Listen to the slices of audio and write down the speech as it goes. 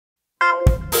Hi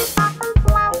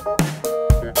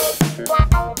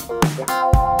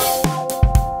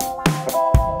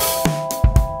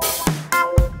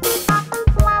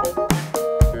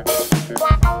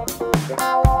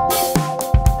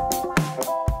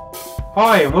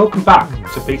and welcome back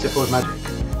to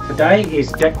peterfordmagic. Today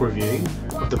is deck review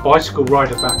of the Bicycle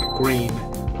Rider Back Green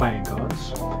playing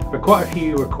cards. There are quite a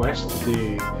few requests to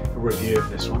do a review of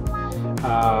this one.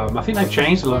 I think they've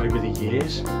changed a lot over the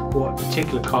years, what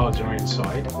particular cards are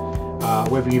inside,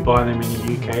 whether you buy them in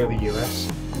the UK or the US.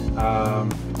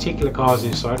 Particular cards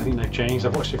inside, I think they've changed.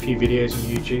 I've watched a few videos on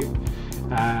YouTube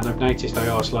and I've noticed they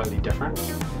are slightly different.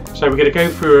 So we're going to go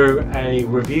through a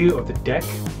review of the deck.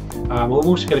 We're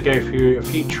also going to go through a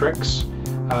few tricks,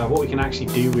 what we can actually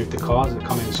do with the cards that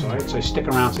come inside, so stick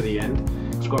around to the end.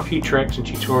 We've got a few tricks and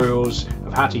tutorials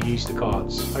of how to use the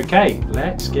cards. Okay,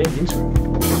 let's get into it.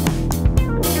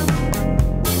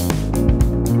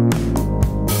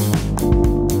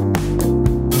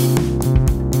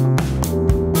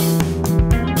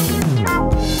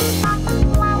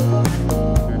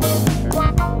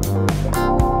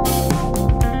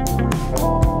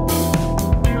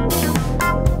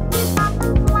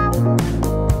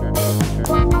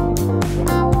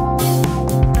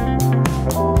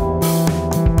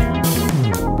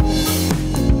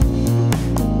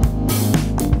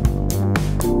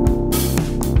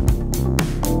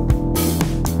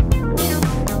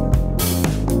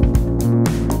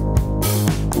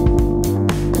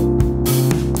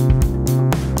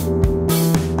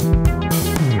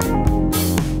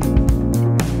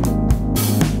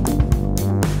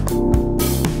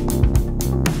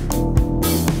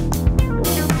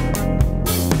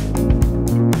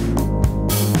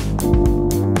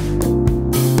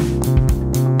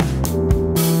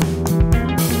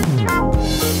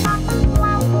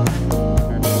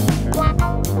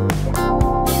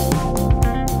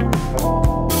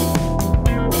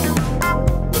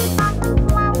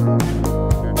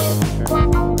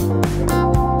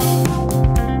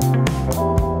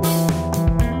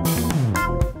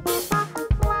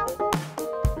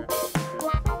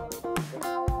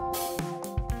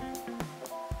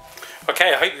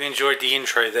 Okay, I hope you enjoyed the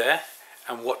intro there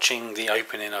and watching the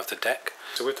opening of the deck.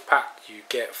 So with the pack you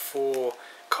get 4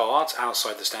 cards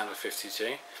outside the standard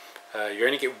 52. You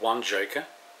only get 1 joker,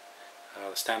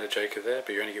 the standard joker there,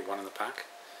 but you only get 1 in the pack.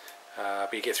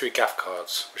 But you get 3 Gaff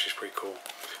cards, which is pretty cool.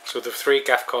 So the 3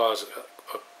 Gaff cards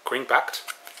are green backed,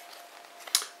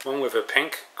 1 with a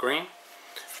pink green,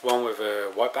 1 with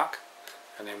a white back,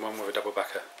 and then 1 with a double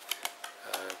backer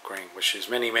green, which is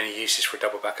many uses for a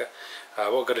double backer.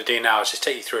 What we're going to do now is just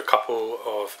take you through a couple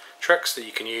of tricks that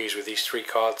you can use with these 3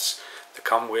 cards that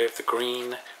come with the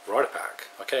green rider pack.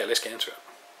 Okay, let's get into it.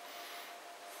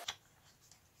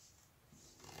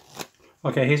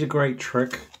 Okay, here's a great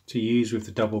trick to use with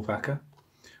the double backer.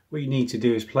 What you need to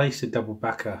do is place the double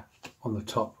backer on the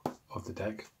top of the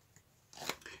deck.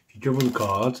 If you dribble the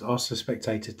cards, ask the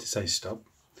spectator to say stop.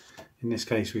 In this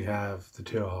case we have the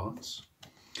 2 of hearts.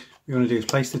 What you want to do is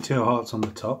place the 2 of hearts on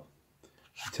the top,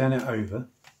 you turn it over,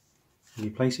 and you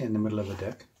place it in the middle of the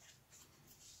deck.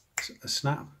 A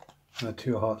snap, and the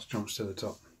 2 of hearts jumps to the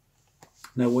top.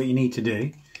 Now what you need to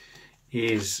do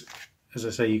is, as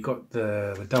I say, you've got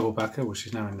the double backer, which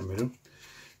is now in the middle.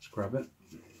 Just grab it.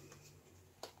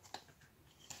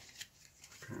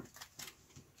 Okay.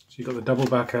 So you've got the double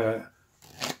backer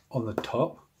on the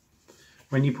top.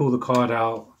 When you pull the card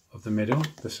out of the middle,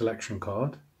 the selection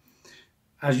card,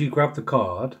 as you grab the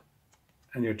card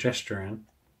and you're gesturing,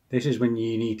 this is when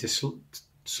you need to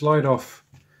slide off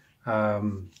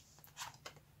the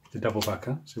double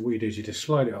backer. So what you do is you just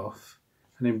slide it off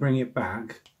and then bring it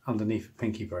back underneath a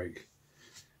pinky break,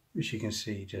 which you can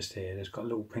see just here. There's got a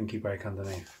little pinky break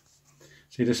underneath.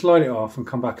 So you just slide it off and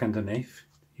come back underneath.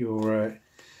 You'll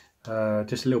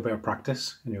just a little bit of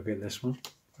practice and you'll get this one.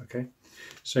 Okay,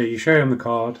 so you show them the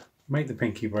card, make the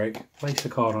pinky break, place the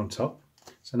card on top.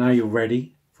 So now you're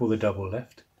ready for the double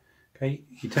left. Okay,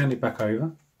 you turn it back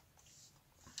over,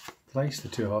 place the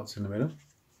 2 hearts in the middle,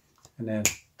 and then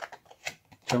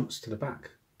jumps to the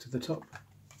back, to the top.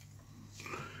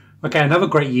 Okay, another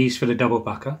great use for the double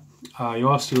backer. You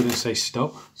ask the audience to say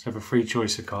stop, so have a free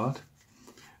choice of card.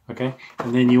 Okay,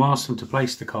 and then you ask them to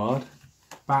place the card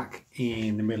back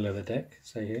in the middle of the deck,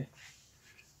 say here,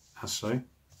 as so.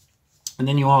 And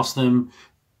then you ask them,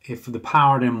 if for the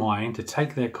power of their mind, to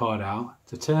take their card out,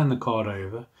 to turn the card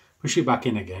over, push it back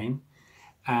in again,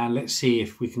 and let's see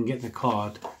if we can get the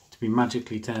card to be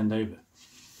magically turned over.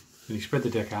 So you spread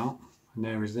the deck out, and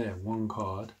there is 1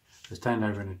 card that's turned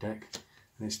over in the deck,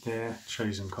 and it's their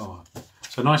chosen card.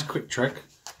 So a nice quick trick,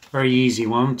 very easy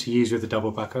one to use with the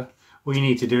double backer. all you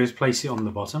need to do is place it on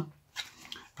the bottom.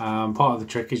 Part of the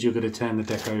trick is you're going to turn the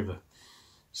deck over.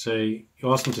 So you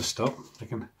ask them to stop. They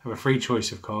can have a free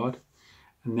choice of card,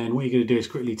 and then what you're going to do is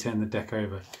quickly turn the deck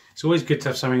over. It's always good to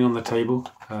have something on the table,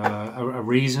 a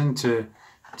reason to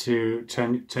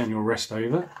turn your rest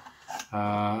over,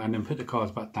 and then put the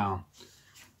cards back down.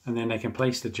 And then they can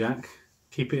place the jack.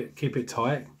 Keep it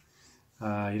tight.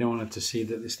 You don't want them to see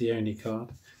that it's the only card.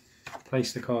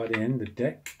 Place the card in the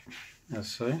deck, as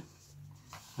so,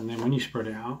 and then when you spread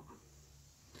it out,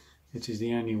 it is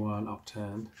the only one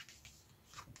upturned,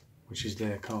 which is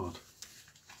their card.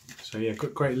 So yeah,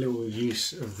 great little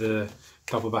use of the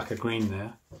double backer green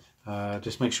there.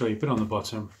 Just make sure you put it on the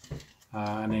bottom,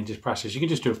 and then just press this. You can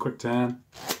just do a quick turn,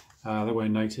 they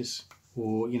won't notice,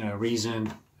 or you know, a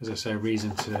reason, as I say, a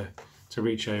reason to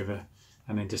reach over,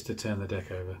 and then just to turn the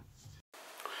deck over.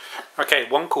 Okay,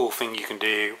 one cool thing you can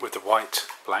do with the white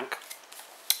blank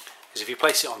is if you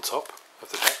place it on top of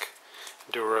the deck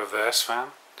and do a reverse fan,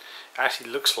 it actually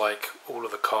looks like all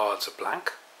of the cards are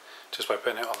blank just by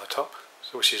putting it on the top,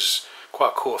 so which is quite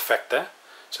a cool effect there.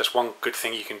 So that's one good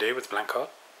thing you can do with the blank card.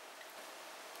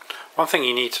 One thing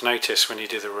you need to notice when you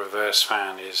do the reverse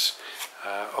fan is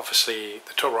obviously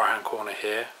the top right hand corner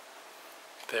here,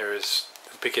 there is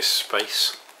the biggest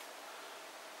space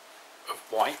of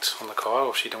white on the card.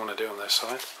 Obviously you don't want to do it on this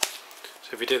side.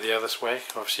 So if you do it the other way,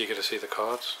 obviously you're going to see the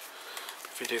cards.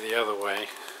 If you do it the other way,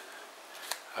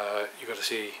 you've got to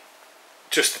see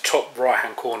just the top right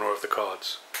hand corner of the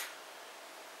cards.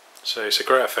 So it's a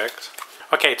great effect.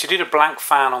 Okay, to do the blank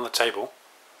fan on the table,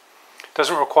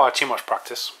 doesn't require too much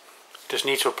practice. Just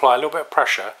need to apply a little bit of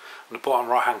pressure on the bottom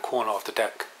right hand corner of the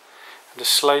deck and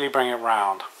just slowly bring it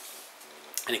round,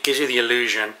 and it gives you the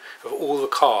illusion of all the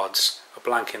cards are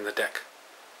blank in the deck.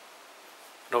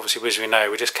 And obviously, as we know,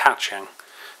 we're just catching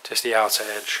just the outer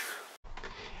edge.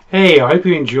 Hey, I hope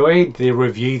you enjoyed the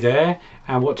review there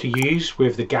and what to use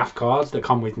with the Gaff cards that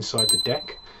come with inside the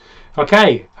deck.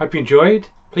 Okay, hope you enjoyed.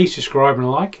 Please subscribe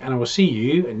and like, and I will see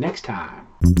you next time.